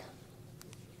look like?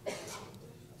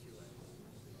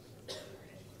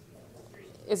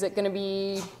 Is it going to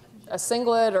be a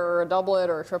singlet or a doublet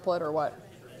or a triplet or what?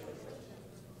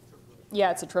 Yeah,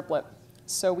 it's a triplet.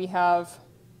 So we have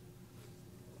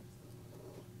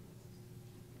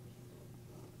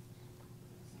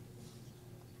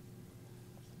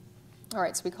all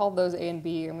right, so we called those A and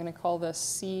B. I'm going to call this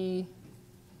C,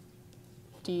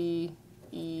 D,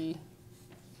 E,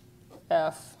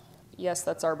 F. Yes,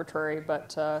 that's arbitrary,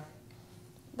 but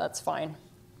that's fine.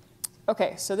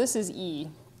 Okay, so this is E.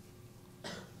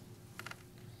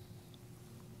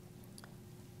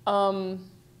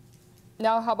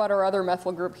 Now how about our other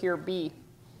methyl group here, B?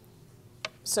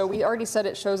 So we already said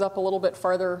it shows up a little bit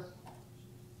farther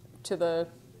to the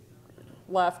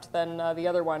left than the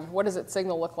other one. What does its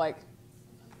signal look like?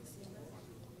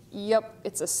 Yep,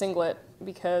 it's a singlet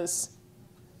because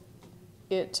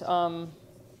it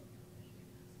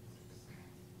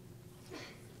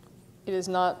is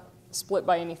not split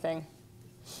by anything.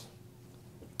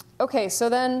 Okay, so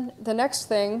then the next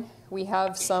thing, we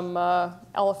have some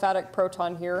aliphatic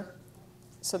proton here.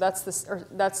 So that's the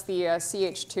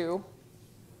CH2.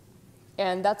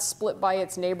 And that's split by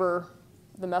its neighbor,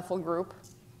 the methyl group.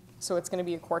 So it's going to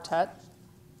be a quartet.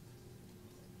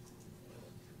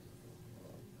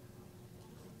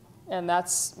 And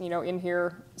that's, in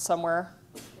here somewhere.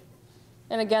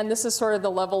 And again, this is sort of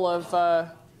the level of,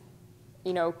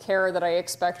 care that I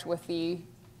expect with the,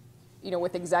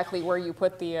 with exactly where you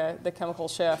put the chemical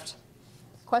shift.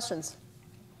 Questions?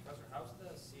 Professor, how's the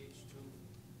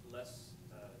CH2 less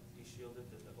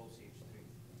deshielded than the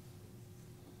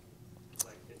OCH3?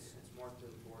 Like it's more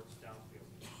towards downfield.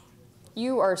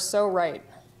 You are so right.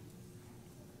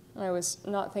 I was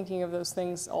not thinking of those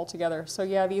things altogether. So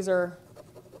yeah, these are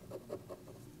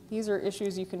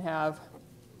issues you can have.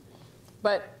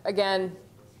 But again,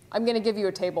 I'm going to give you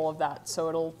a table of that,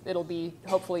 so it'll be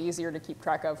hopefully easier to keep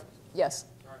track of. Yes?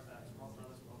 Sorry, another small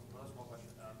question.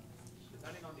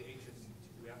 Depending on the H's, do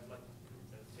we have to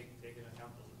take into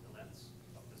account the lengths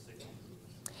of the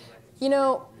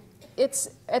signal? It's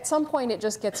at some point it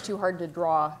just gets too hard to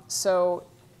draw. So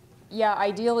yeah,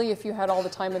 ideally, if you had all the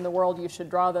time in the world, you should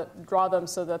draw them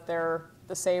so that they're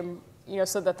the same,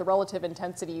 so that the relative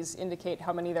intensities indicate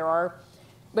how many there are.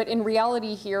 But in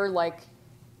reality here, like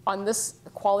on this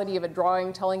quality of a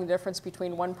drawing, telling the difference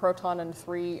between 1 proton and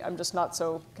 3, I'm just not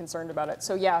so concerned about it.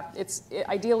 So yeah,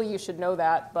 ideally you should know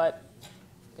that, but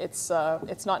it's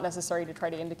not necessary to try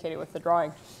to indicate it with the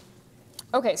drawing.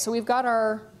 Okay, so we've got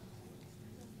our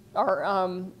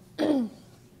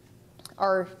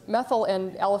methyl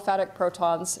and aliphatic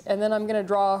protons, and then I'm going to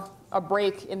draw a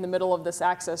break in the middle of this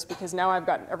axis because now I've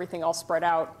got everything all spread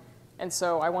out, and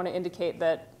so I want to indicate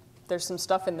that there's some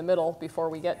stuff in the middle before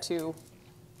we get to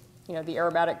the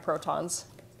aromatic protons.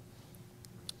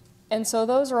 And so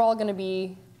those are all going to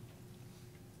be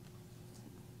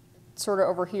sort of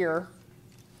over here.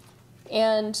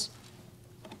 And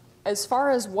as far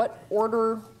as what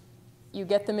order you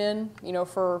get them in,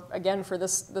 for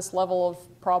this level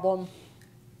of problem,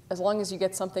 as long as you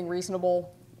get something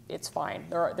reasonable, it's fine.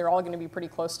 They're all going to be pretty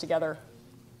close together.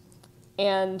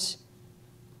 And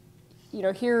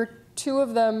here 2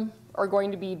 of them are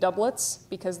going to be doublets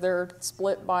because they're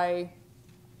split by,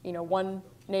 1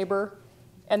 neighbor.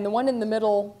 And the one in the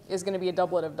middle is going to be a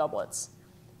doublet of doublets.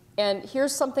 And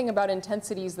here's something about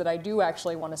intensities that I do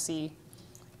actually want to see.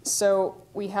 So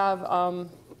we have a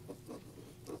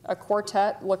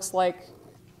quartet. Looks like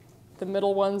the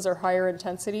middle ones are higher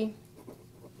intensity.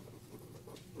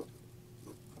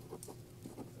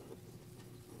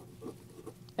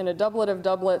 And a doublet of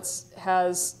doublets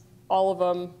has all of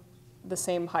them the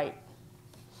same height.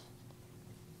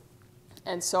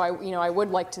 And so I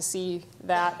would like to see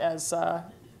that as,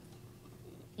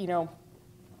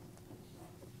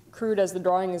 crude as the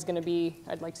drawing is going to be,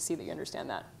 I'd like to see that you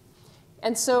understand that.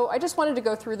 And so I just wanted to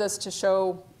go through this to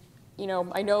show,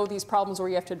 I know these problems where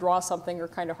you have to draw something are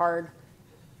kind of hard.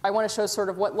 I want to show sort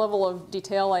of what level of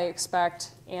detail I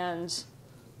expect and,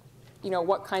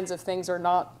 what kinds of things are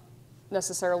not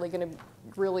necessarily going to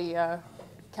really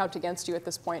count against you at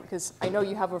this point, because I know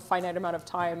you have a finite amount of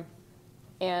time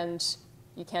and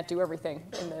you can't do everything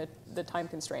in the time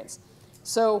constraints.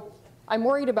 So I'm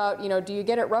worried about, do you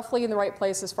get it roughly in the right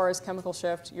place as far as chemical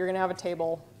shift? You're going to have a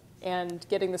table and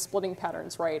getting the splitting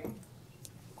patterns right.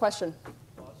 Question?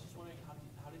 Well, I was just wondering,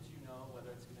 how did you know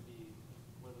whether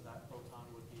that proton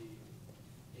would be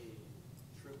a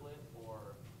triplet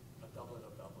or a doublet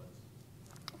of doublets?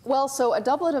 Well, so a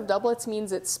doublet of doublets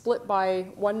means it's split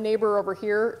by 1 neighbor over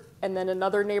here and then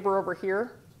another neighbor over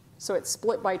here. So it's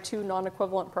split by 2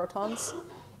 non-equivalent protons.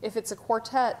 If it's a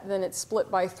quartet, then it's split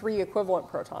by 3 equivalent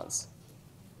protons.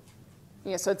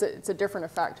 Yeah, so it's a different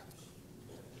effect.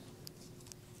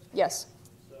 Yes?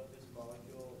 So if this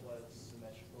molecule was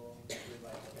symmetrical through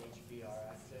like the HBr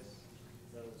axis,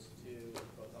 those 2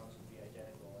 protons would be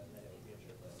identical and then it would be a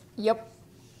triplet. Yep.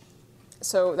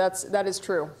 So that is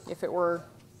true. If it were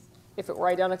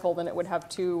identical, then it would have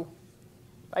 2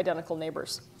 identical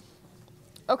neighbors.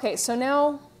 Okay, so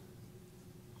now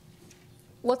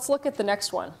let's look at the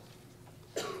next one.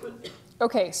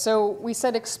 Okay, so we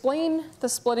said explain the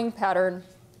splitting pattern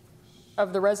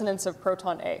of the resonance of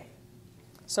proton A.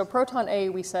 So proton A,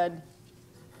 we said,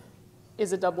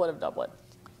 is a doublet of doublet.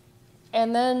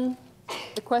 And then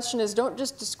the question is, don't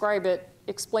just describe it,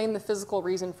 explain the physical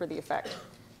reason for the effect.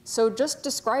 So just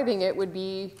describing it would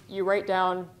be, you write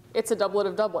down, it's a doublet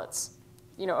of doublets.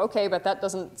 Okay, but that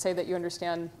doesn't say that you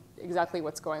understand exactly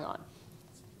what's going on.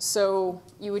 So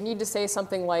you would need to say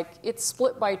something like, it's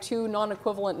split by two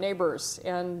non-equivalent neighbors.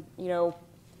 And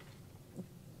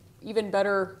even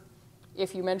better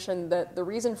if you mention that the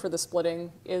reason for the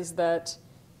splitting is that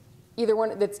either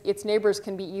one, its neighbors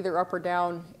can be either up or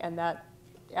down, and that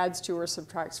adds to or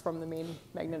subtracts from the main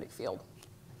magnetic field.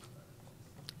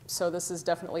 So this is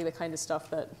definitely the kind of stuff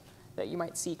that you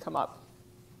might see come up.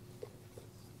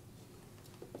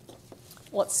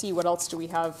 Let's see, what else do we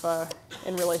have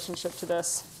in relationship to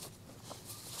this?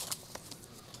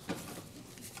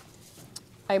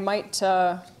 I might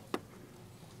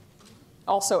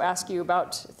also ask you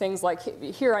about things like,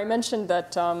 here I mentioned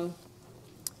that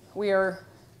we are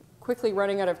quickly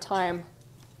running out of time.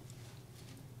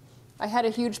 I had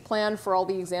a huge plan for all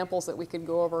the examples that we could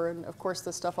go over, and of course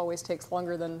this stuff always takes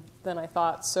longer than I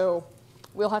thought. So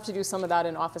we'll have to do some of that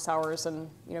in office hours, and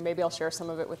maybe I'll share some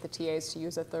of it with the TAs to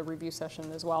use at the review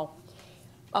session as well.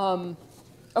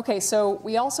 Okay, so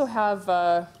we also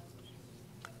have,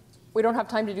 we don't have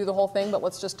time to do the whole thing, but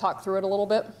let's just talk through it a little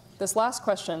bit. This last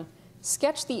question,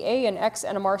 sketch the A and X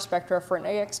NMR spectra for an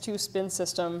AX2 spin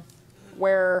system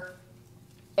where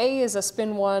A is a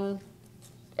spin 1,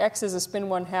 X is a spin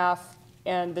 1/2,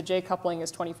 and the J coupling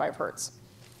is 25 hertz.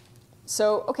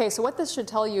 So, okay, so what this should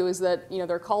tell you is that,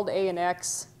 they're called A and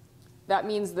X. That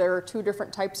means there are two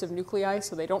different types of nuclei,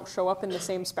 so they don't show up in the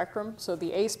same spectrum. So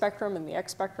the A spectrum and the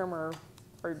X spectrum are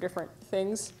different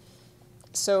things.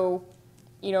 So,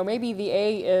 maybe the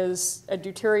A is a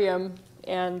deuterium,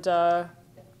 and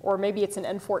or maybe it's an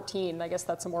N14. I guess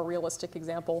that's a more realistic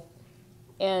example.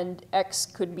 And X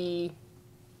could be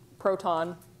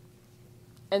proton.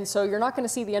 And so you're not going to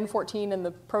see the N14 and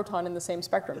the proton in the same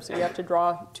spectrum, so you have to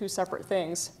draw two separate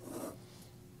things.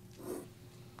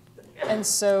 And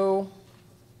so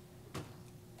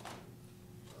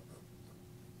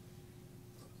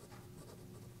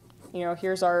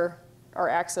here's our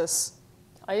axis.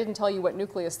 I didn't tell you what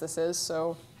nucleus this is,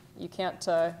 so you can't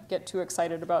get too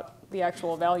excited about the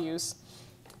actual values.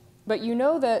 But you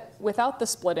know that without the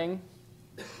splitting,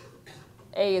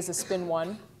 A is a spin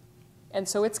 1. And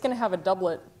so it's going to have a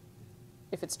doublet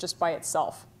if it's just by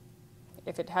itself.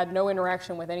 If it had no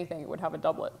interaction with anything, it would have a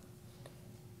doublet.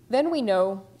 Then we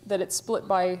know that it's split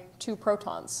by two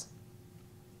protons.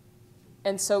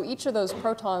 And so each of those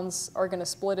protons are going to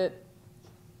split it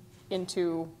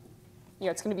into,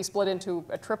 it's going to be split into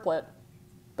a triplet,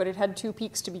 but it had two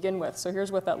peaks to begin with. So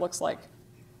here's what that looks like.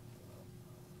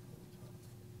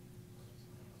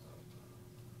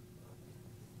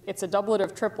 It's a doublet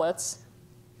of triplets.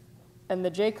 And the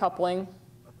J coupling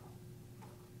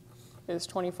is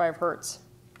 25 hertz.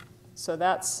 So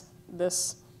that's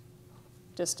this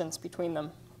distance between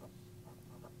them.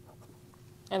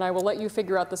 And I will let you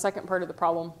figure out the second part of the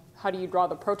problem. How do you draw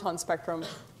the proton spectrum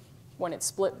when it's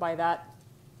split by that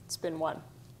spin 1?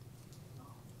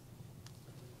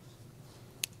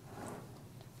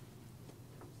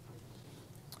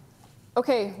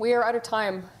 Okay, we are out of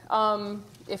time.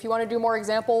 If you want to do more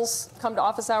examples, come to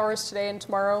office hours today and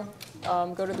tomorrow.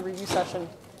 Go to the review session.